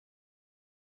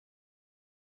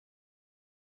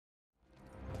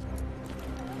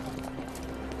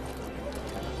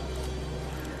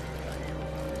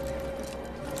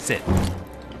it.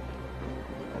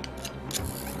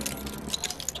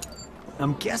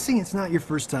 I'm guessing it's not your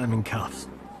first time in cuffs.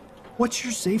 What's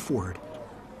your safe word?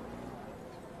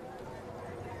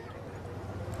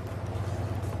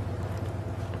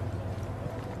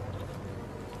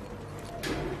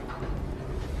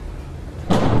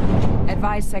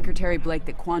 Advise Secretary Blake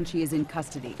that Quan Chi is in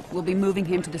custody. We'll be moving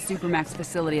him to the Supermax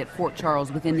facility at Fort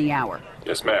Charles within the hour.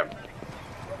 Yes, ma'am.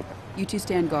 You two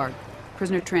stand guard.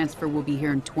 Prisoner transfer will be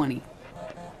here in 20.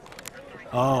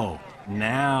 Oh,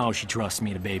 now she trusts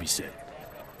me to babysit.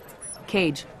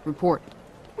 Cage, report.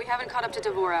 We haven't caught up to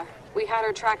Devora. We had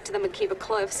her tracked to the Makiba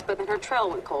Cliffs, but then her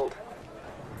trail went cold.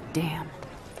 Damn.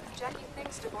 Jackie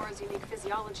thinks Devora's unique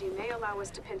physiology may allow us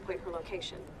to pinpoint her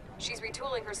location. She's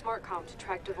retooling her smart comm to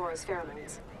track Devora's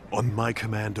pheromones. On my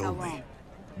command How only. long?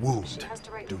 Wound.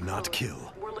 Do not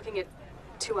kill. We're looking at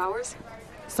 2 hours?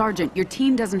 Sergeant, your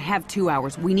team doesn't have 2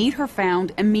 hours. We need her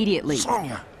found immediately.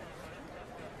 Sonia!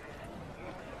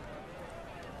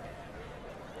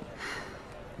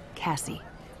 Cassie,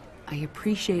 I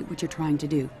appreciate what you're trying to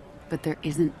do, but there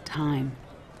isn't time.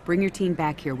 Bring your team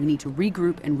back here. We need to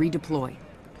regroup and redeploy.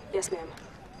 Yes, ma'am.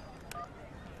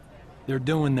 They're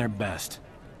doing their best.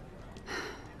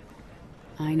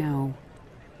 I know.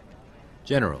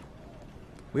 General,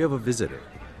 we have a visitor.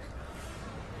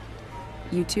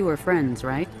 You two are friends,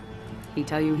 right? He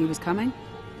tell you he was coming?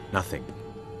 Nothing.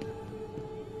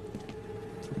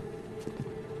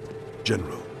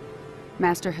 General,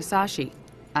 Master Hisashi,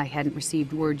 I hadn't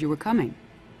received word you were coming.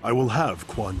 I will have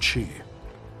Quan Chi.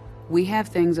 We have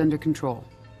things under control.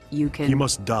 You can... He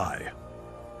must die.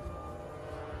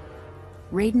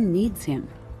 Raiden needs him.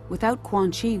 Without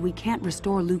Quan Chi, we can't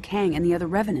restore Liu Kang and the other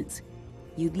revenants.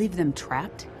 You'd leave them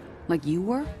trapped? Like you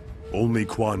were? Only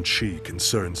Quan Chi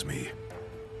concerns me.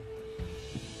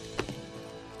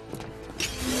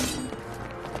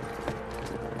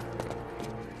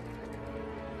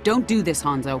 Don't do this,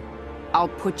 Hanzo. I'll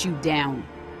put you down.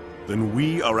 Then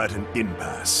we are at an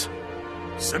impasse.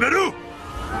 Semeru!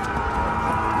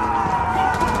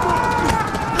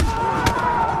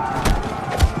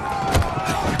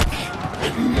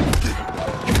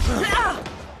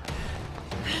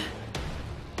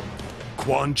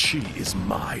 Quan Chi is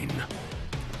mine.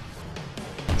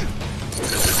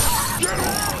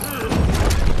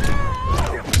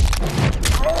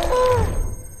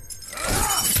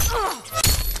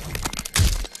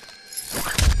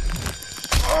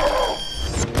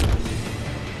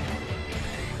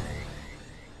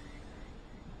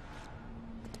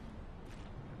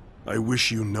 I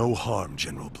wish you no harm,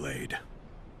 General Blade.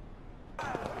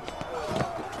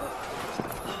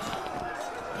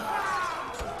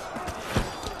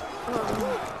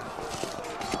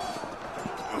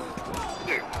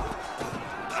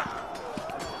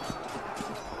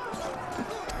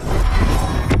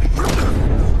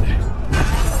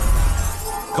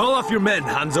 Call off your men,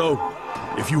 Hanzo!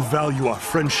 If you value our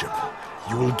friendship,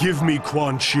 you will give me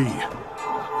Quan Chi.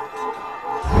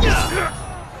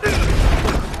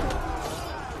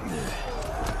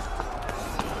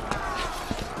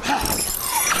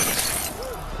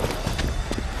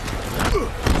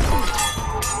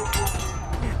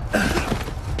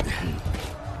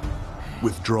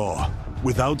 Withdraw.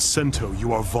 Without Sento,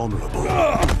 you are vulnerable.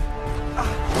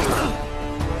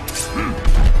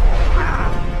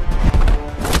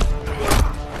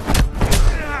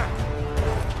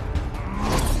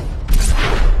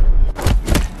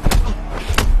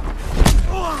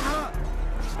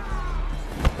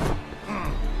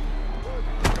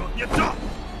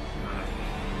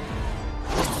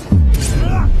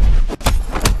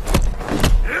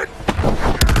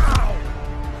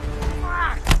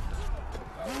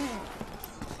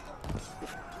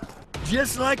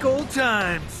 Just like old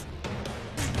times.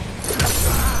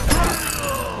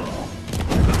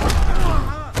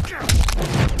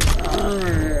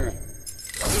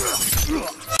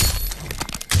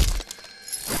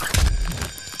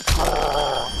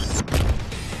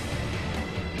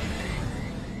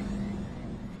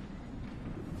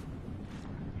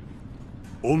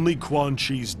 Only Quan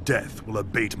Chi's death will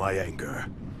abate my anger.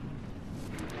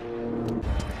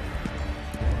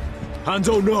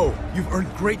 Hanzo, no! You've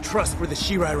earned great trust for the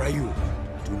Shirai Ryu.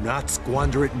 Do not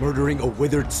squander it murdering a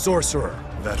withered sorcerer.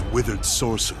 That withered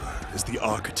sorcerer is the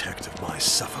architect of my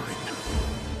suffering.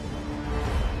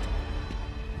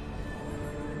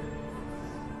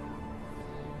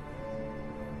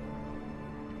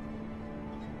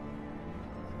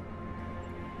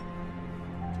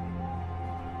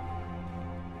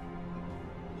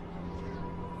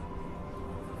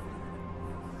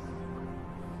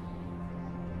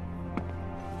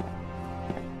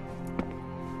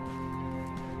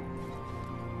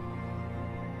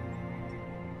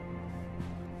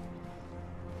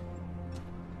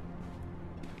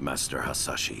 Master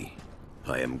Hasashi.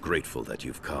 I am grateful that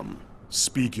you've come.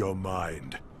 Speak your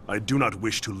mind. I do not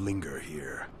wish to linger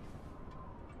here.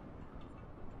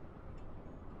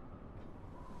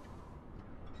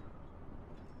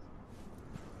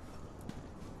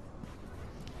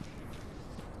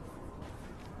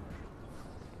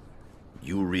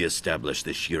 You re-establish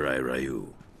the Shirai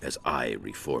Ryu, as I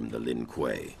reform the Lin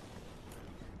Kuei.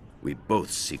 We both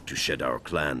seek to shed our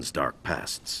clan's dark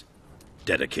pasts,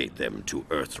 dedicate them to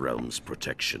Earthrealm's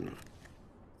protection.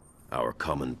 Our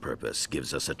common purpose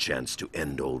gives us a chance to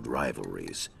end old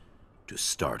rivalries, to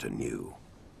start anew.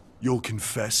 You'll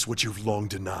confess what you've long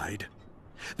denied?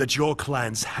 That your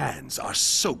clan's hands are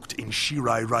soaked in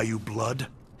Shirai Ryu blood?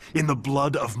 In the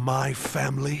blood of my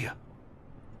family?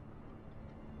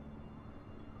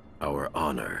 Our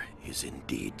honor is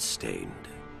indeed stained.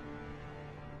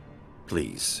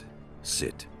 Please,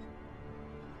 sit.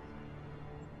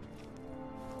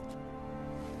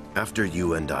 After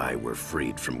you and I were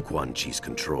freed from Quan Chi's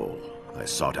control, I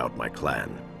sought out my clan.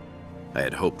 I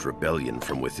had hoped rebellion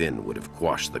from within would have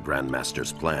quashed the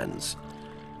Grandmaster's plans.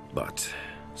 But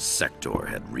Sector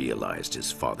had realized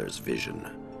his father's vision.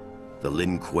 The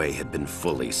Lin Kuei had been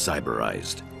fully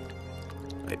cyberized.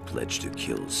 I pledged to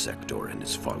kill Sector and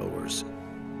his followers,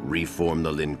 reform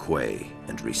the Lin Kuei,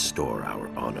 and restore our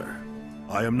honor.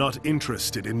 I am not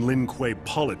interested in Lin Kuei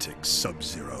politics,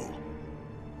 Sub-Zero.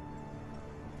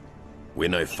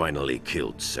 When I finally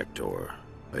killed Sector,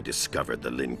 I discovered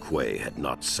the Lin Kuei had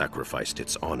not sacrificed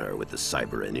its honor with the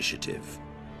Cyber Initiative.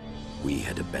 We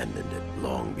had abandoned it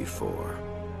long before.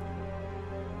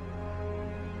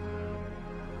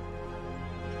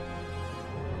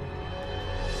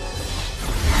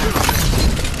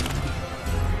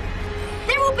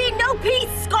 There will be no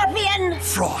peace, Scorpion!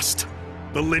 Frost!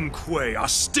 The Lin Kuei are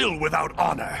still without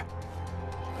honor!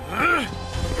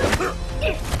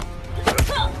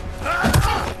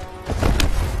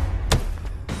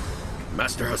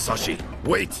 Master Hasashi,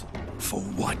 wait! For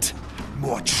what?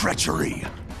 More treachery?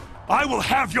 I will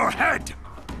have your head!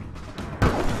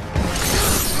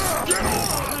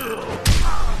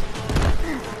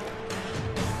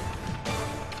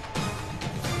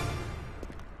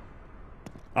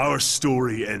 Our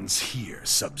story ends here,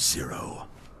 Sub-Zero.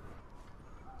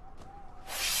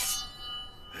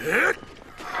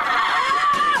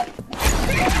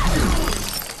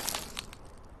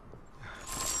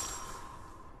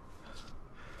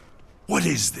 What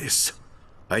is this?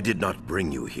 I did not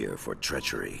bring you here for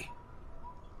treachery.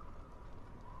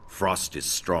 Frost is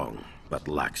strong, but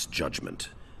lacks judgment.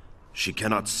 She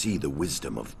cannot see the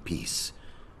wisdom of peace.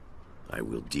 I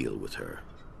will deal with her.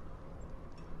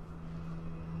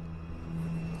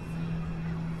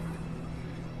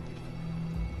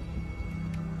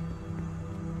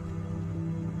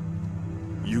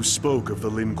 You spoke of the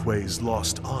Lin Kuei's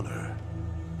lost honor.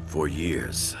 For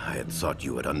years, I had thought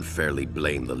you had unfairly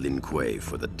blamed the Lin Kuei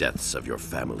for the deaths of your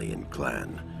family and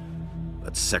clan.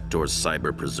 But Sector's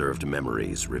cyber-preserved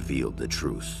memories revealed the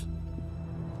truth.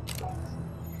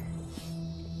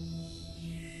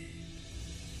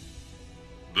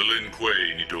 The Lin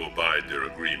Kuei need to abide their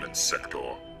agreements,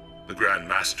 Sector. The Grand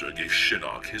Master gave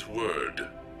Shinnok his word.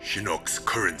 Shinnok's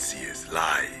currency is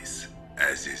lies,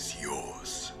 as is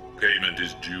yours. Payment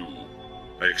is due.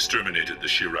 I exterminated the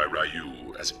Shirai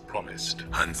Ryu as promised.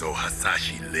 Hanzo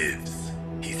Hasashi lives.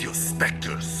 He's your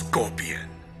specter, Scorpion.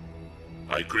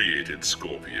 I created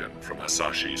Scorpion from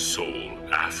Hasashi's soul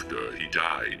after he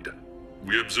died.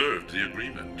 We observed the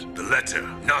agreement. The letter,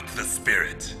 not the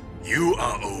spirit. You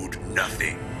are owed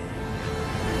nothing.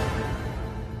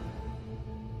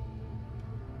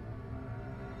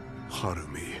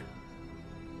 Harumi.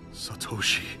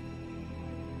 Satoshi.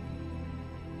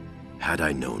 Had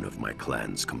I known of my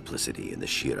clan's complicity in the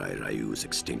Shirai Ryu's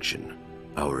extinction,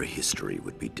 our history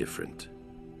would be different.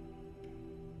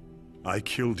 I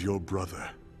killed your brother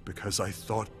because I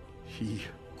thought he...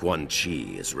 Quan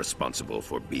Chi is responsible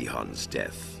for Bihan's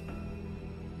death.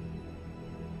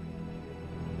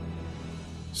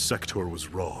 Sector was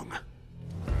wrong.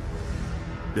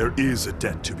 There is a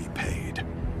debt to be paid,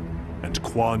 and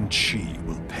Quan Chi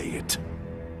will pay it.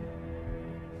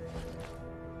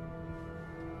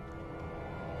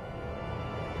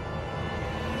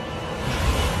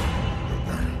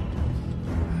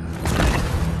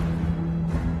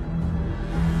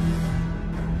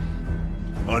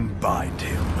 Unbind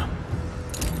him.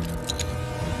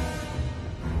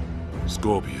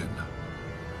 Scorpion,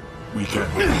 we can...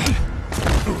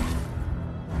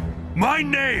 My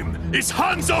name is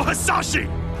Hanzo Hasashi!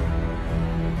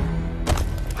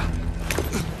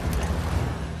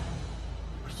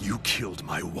 You killed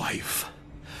my wife,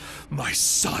 my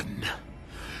son,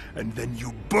 And then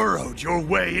you burrowed your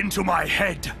way into my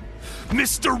head,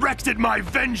 misdirected my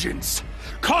vengeance,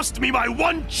 cost me my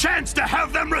one chance to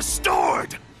have them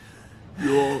restored!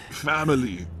 Your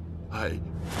family,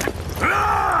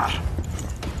 Ah!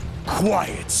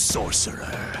 Quiet,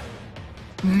 sorcerer.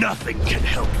 Nothing can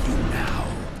help you now.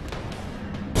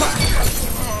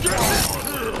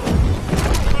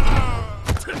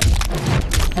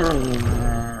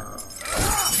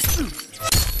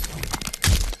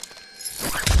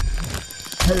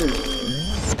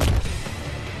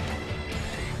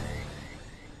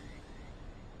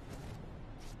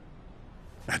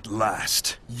 At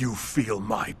last, you feel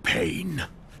my pain.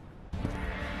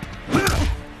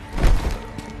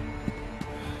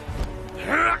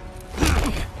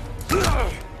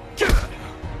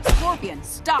 Scorpion,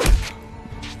 stop!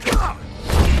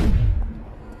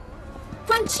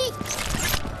 Punchy!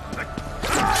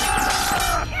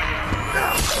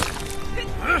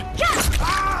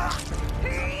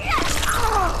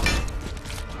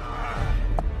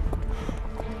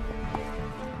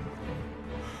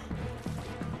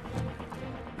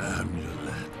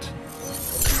 Amulet.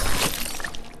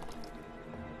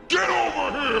 Get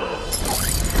over here!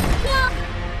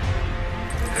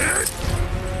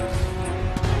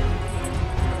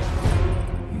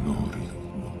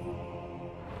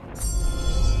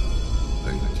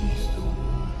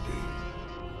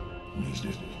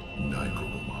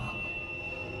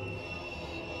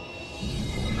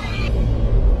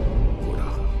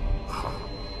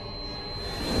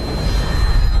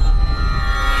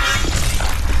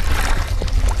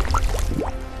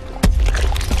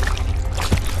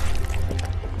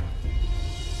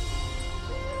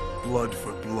 Blood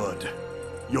for blood.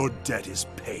 Your debt is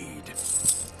paid.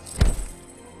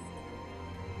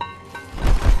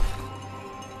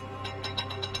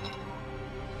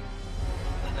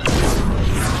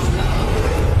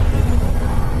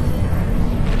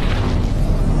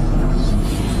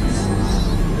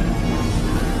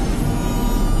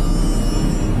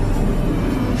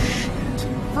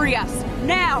 Free us,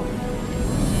 now!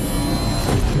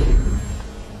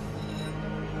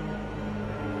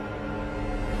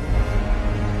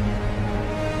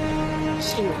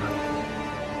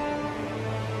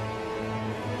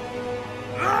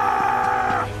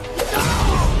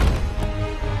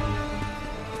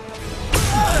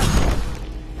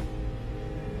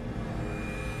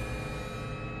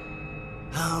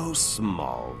 How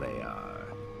small they are.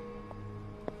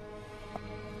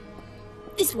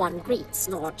 This one greets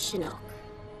Lord Shinnok.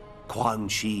 Quan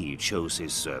Chi chose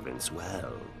his servants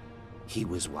well. He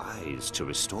was wise to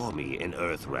restore me in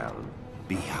Earthrealm,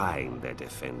 behind their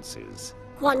defenses.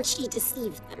 Quan Chi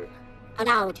deceived them,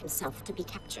 allowed himself to be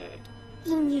captured.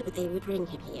 He knew they would bring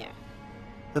him here.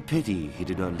 A pity he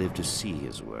did not live to see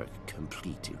his work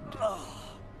completed.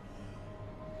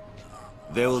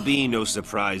 There will be no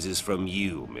surprises from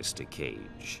you, Mr.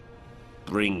 Cage.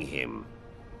 Bring him.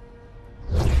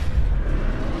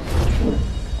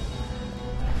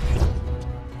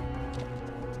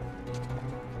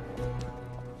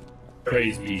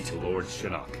 Praise be to Lord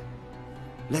Shinnok.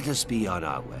 Let us be on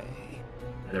our way.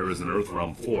 There is an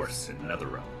Earthrealm force in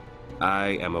Netherrealm.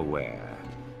 I am aware.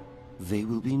 They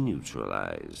will be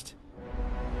neutralized.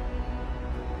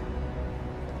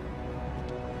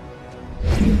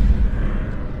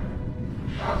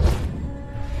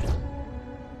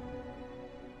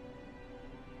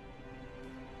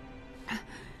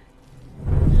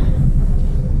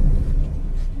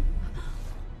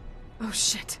 Oh,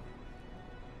 shit.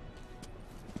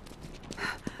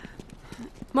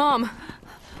 Mom!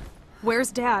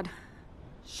 Where's Dad?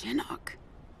 Shinnok.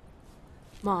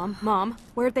 Mom,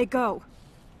 where'd they go?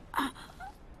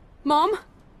 Mom?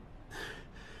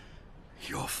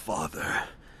 Your father.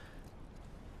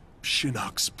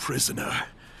 Shinnok's prisoner.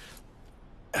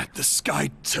 At the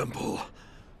Sky Temple.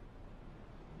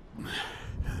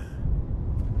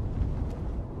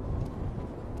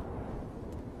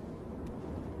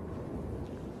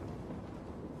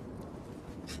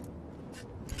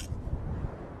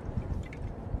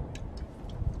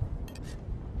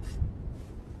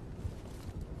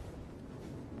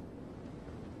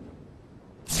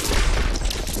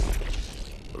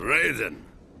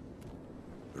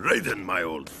 Raiden, my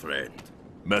old friend.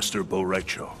 Master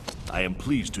Boraicho, I am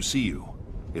pleased to see you.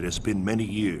 It has been many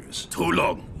years. Too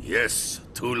long. Yes,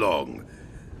 too long.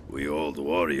 We old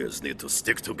warriors need to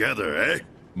stick together, eh?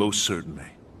 Most certainly.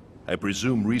 I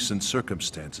presume recent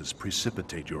circumstances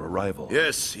precipitate your arrival.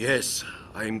 Yes.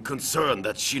 I'm concerned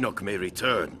that Shinnok may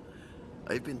return.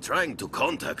 I've been trying to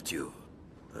contact you.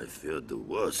 I feared the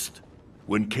worst.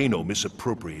 When Kano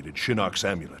misappropriated Shinnok's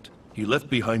amulet, he left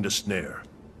behind a snare.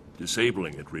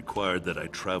 Disabling it required that I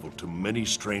travel to many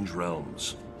strange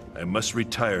realms. I must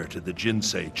retire to the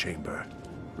Jinsei chamber,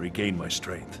 regain my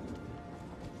strength.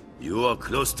 You are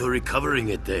close to recovering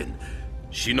it then.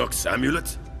 Shinnok's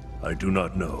amulet? I do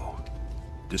not know.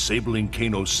 Disabling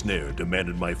Kano's snare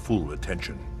demanded my full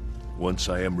attention. Once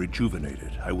I am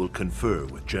rejuvenated, I will confer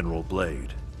with General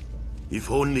Blade. If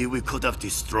only we could have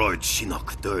destroyed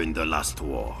Shinnok during the last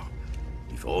war.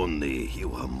 If only he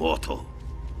were mortal.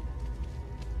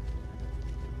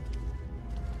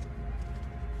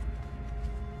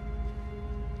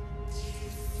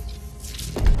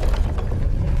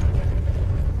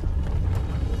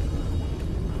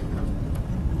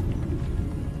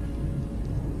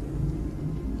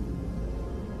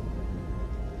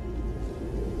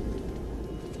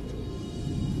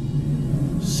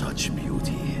 Such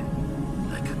beauty,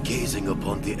 like gazing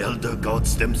upon the Elder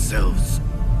Gods themselves.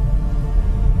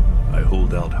 I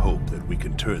hold out hope that we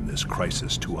can turn this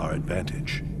crisis to our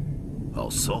advantage. How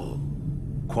so?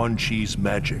 Quan Chi's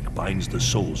magic binds the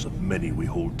souls of many we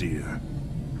hold dear.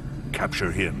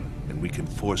 Capture him, and we can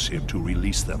force him to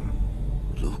release them.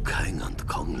 Liu Kang and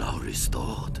Kung Lao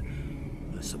restored.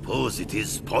 I suppose it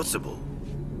is possible.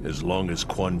 As long as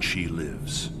Quan Chi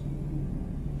lives.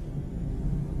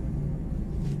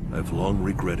 I've long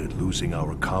regretted losing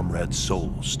our comrades'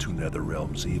 souls to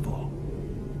Netherrealm's evil.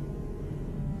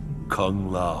 Kung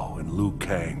Lao and Liu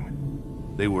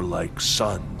Kang, they were like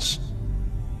sons.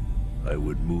 I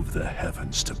would move the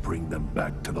heavens to bring them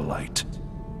back to the light.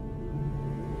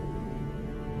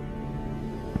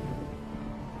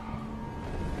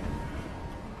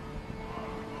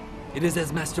 It is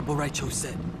as Master Boraicho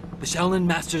said. The Shaolin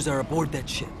Masters are aboard that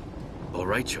ship.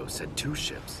 Boraicho said 2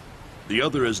 ships. The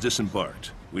other has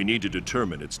disembarked. We need to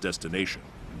determine its destination.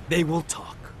 They will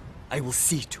talk. I will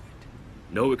see to it.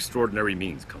 No extraordinary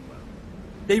means, Kung Lao.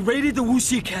 They raided the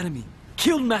Wuxi Academy,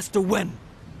 killed Master Wen.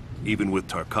 Even with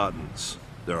Tarkatans,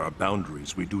 there are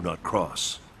boundaries we do not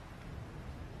cross.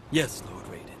 Yes, Lord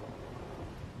Raiden.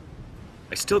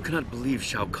 I still cannot believe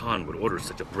Shao Kahn would order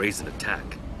such a brazen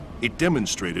attack. It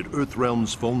demonstrated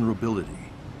Earthrealm's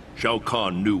vulnerability. Shao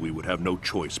Kahn knew we would have no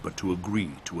choice but to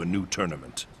agree to a new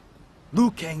tournament. Liu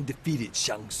Kang defeated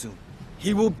Shang Tsung.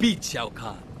 He will beat Shao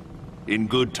Kahn. In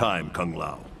good time, Kung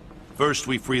Lao. First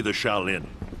we free the Shaolin.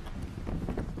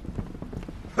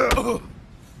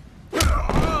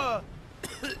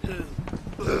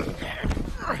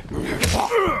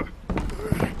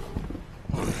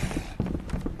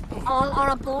 All are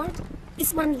aboard?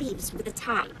 This one leaves with the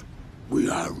tide. We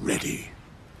are ready.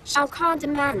 Shao Kahn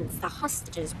demands the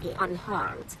hostages be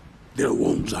unharmed. Their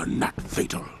wounds are not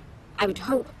fatal. I would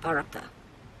hope, Baraka.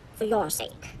 For your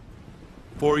sake.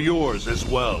 For yours as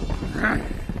well.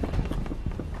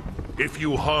 If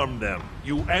you harm them,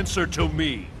 you answer to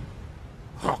me.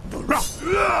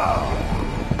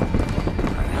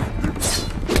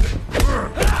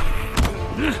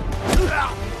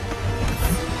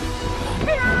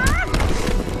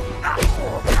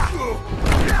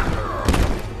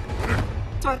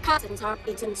 Tarkatans are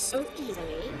beaten so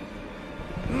easily.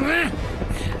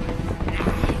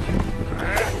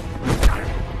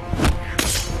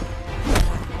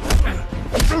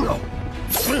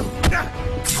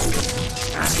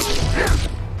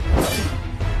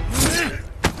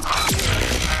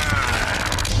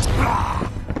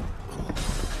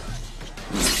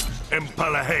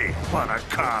 Empalahe,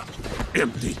 Baraka.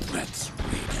 Empty threats,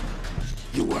 Raiden.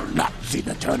 You will not see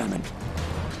the tournament.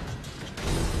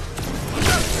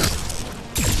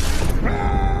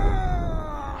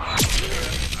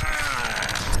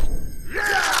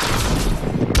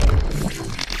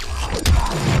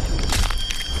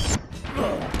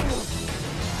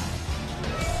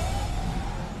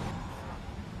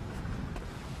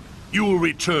 You will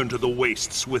return to the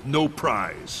wastes with no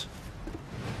prize.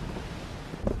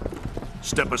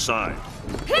 Step aside.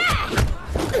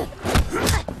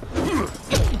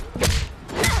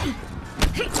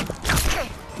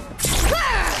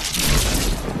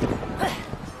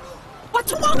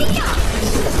 What's wrong here?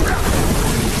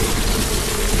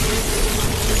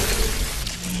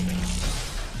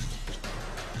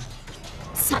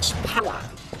 Such power.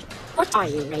 What are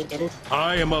you, Raiden?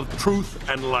 I am of truth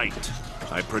and light.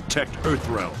 I protect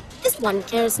Earthrealm. This one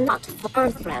cares not for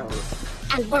Earthrealm,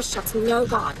 and worships no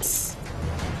gods.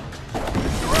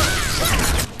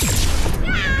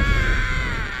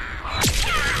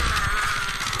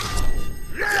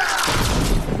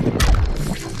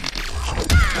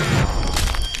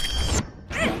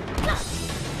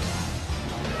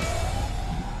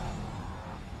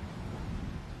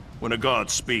 When a god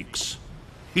speaks,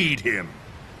 heed him.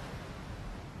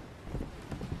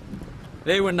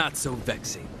 They were not so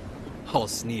vexing. all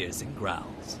sneers and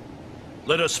growls.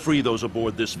 Let us free those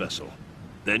aboard this vessel.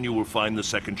 Then you will find the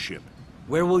second ship.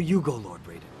 Where will you go, Lord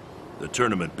Raiden? The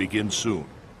tournament begins soon.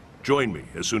 Join me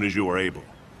as soon as you are able.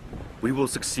 We will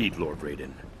succeed, Lord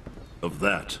Raiden. Of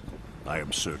that, I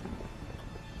am certain.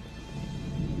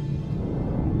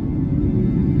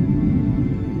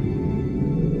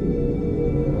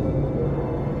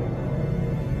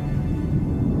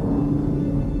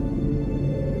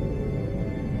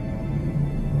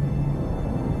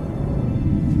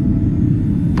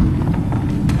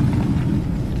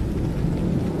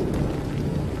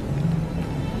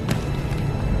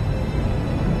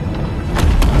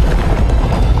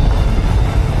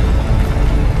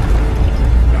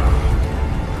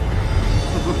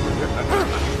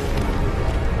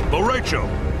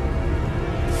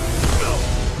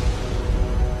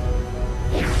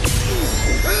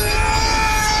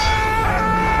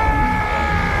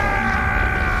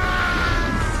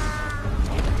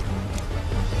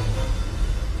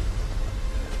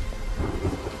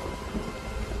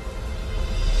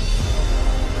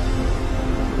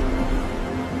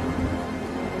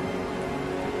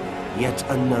 Yet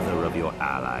another of your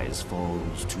allies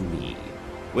falls to me.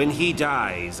 When he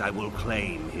dies, I will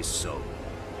claim his soul.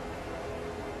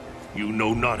 You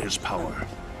know not his power.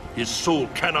 His soul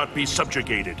cannot be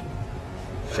subjugated.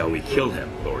 Shall we kill him,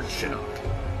 Lord Shinnok?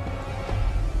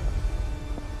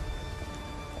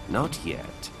 Not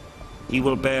yet. He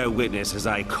will bear witness as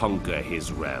I conquer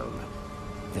his realm.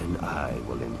 Then I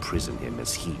will imprison him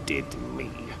as he did me.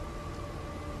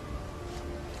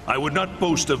 I would not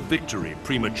boast of victory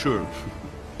prematurely.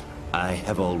 I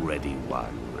have already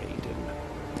won, Raiden.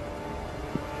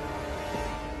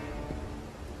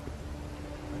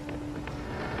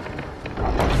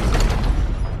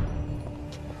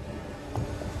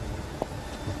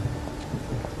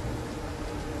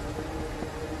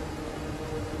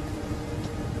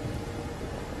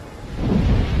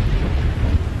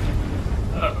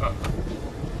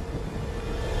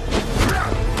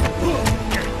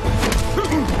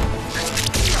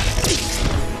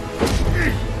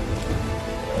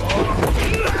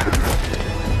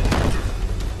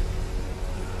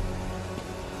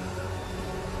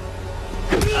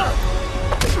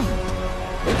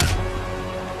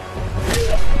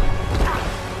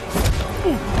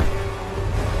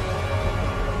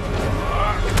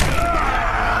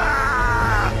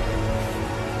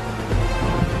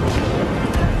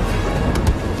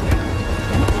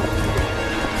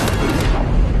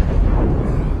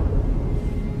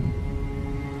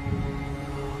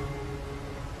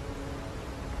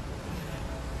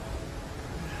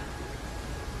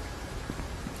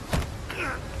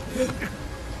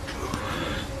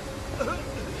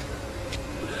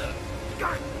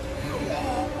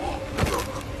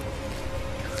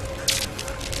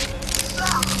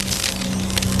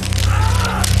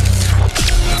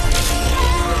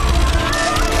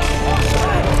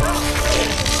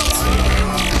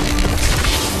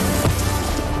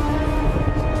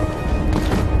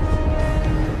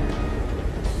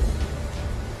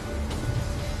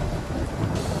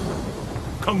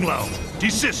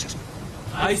 Desist!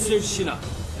 I serve Shinnok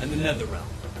and the Netherrealm.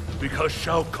 Because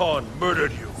Shao Kahn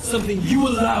murdered you. Something you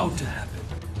allowed to happen.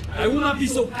 I will not be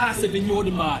so passive in your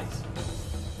demise.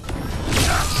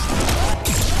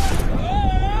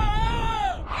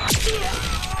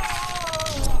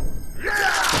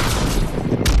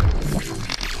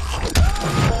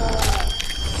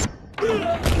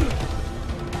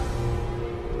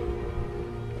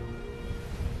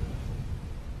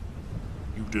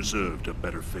 You deserved a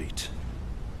better fate.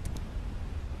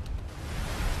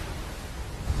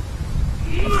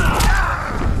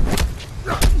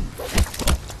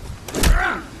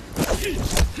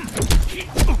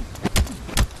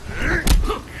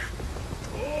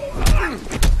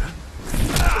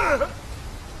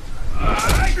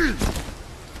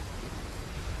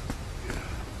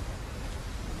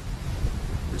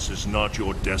 This is not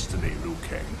your destiny, Liu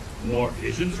Kang. More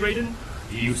visions, Raiden?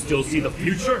 Do you still see the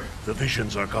future? The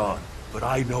visions are gone, but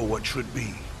I know what should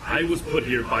be. I was put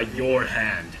here by your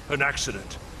hand. An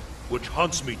accident, which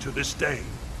haunts me to this day.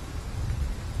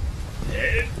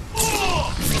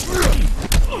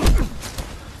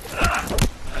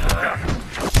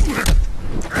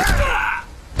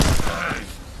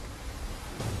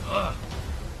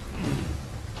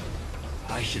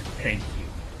 I should thank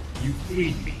you. You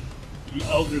freed me. The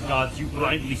Elder Gods you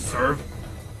blindly serve.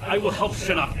 I will help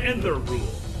Shinnok end their rule.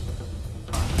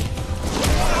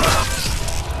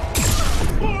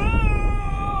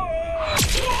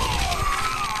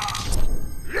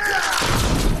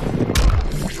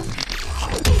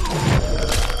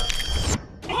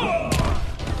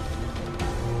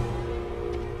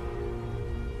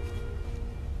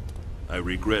 I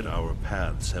regret our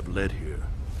paths have led here.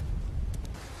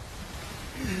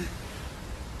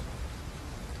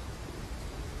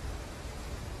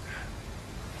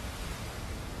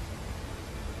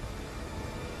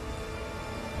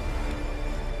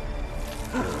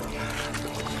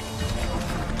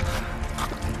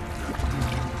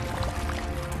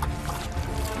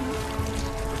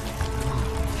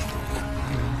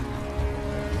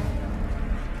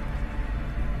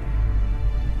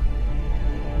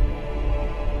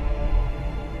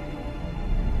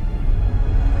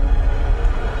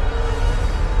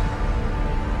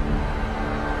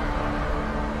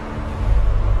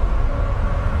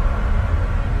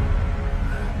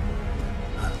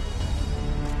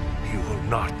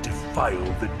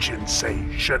 The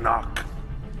Jinsei Shinnok.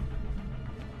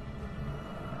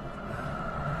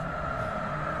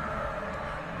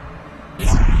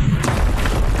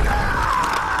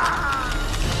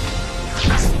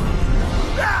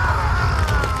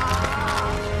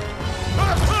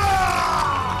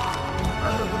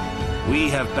 We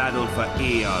have battled for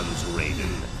eons,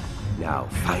 Raiden. Now,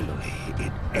 finally,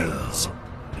 it ends.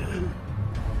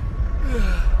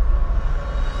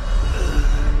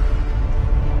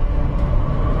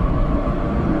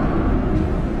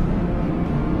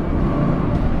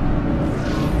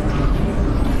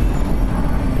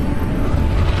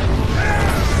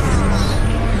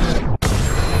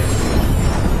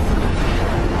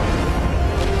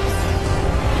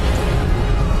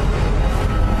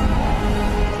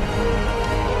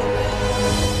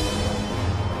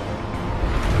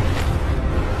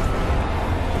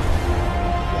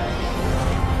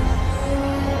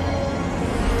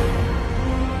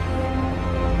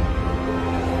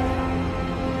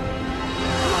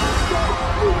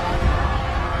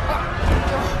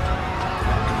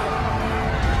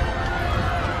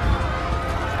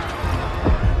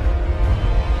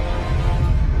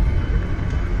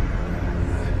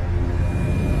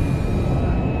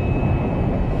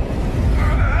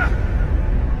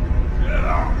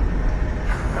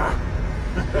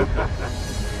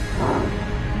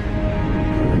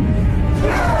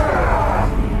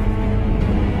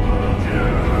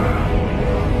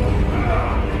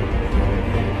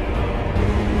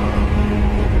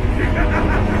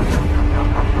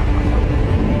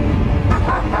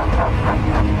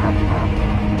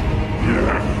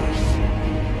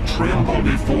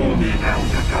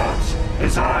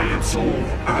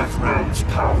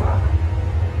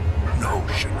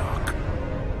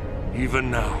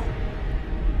 Even now,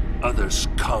 others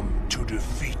come to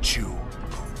defeat you.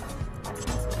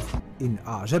 إن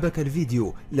أعجبك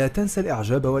الفيديو لا تنسى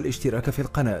الإعجاب والاشتراك في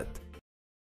القناة.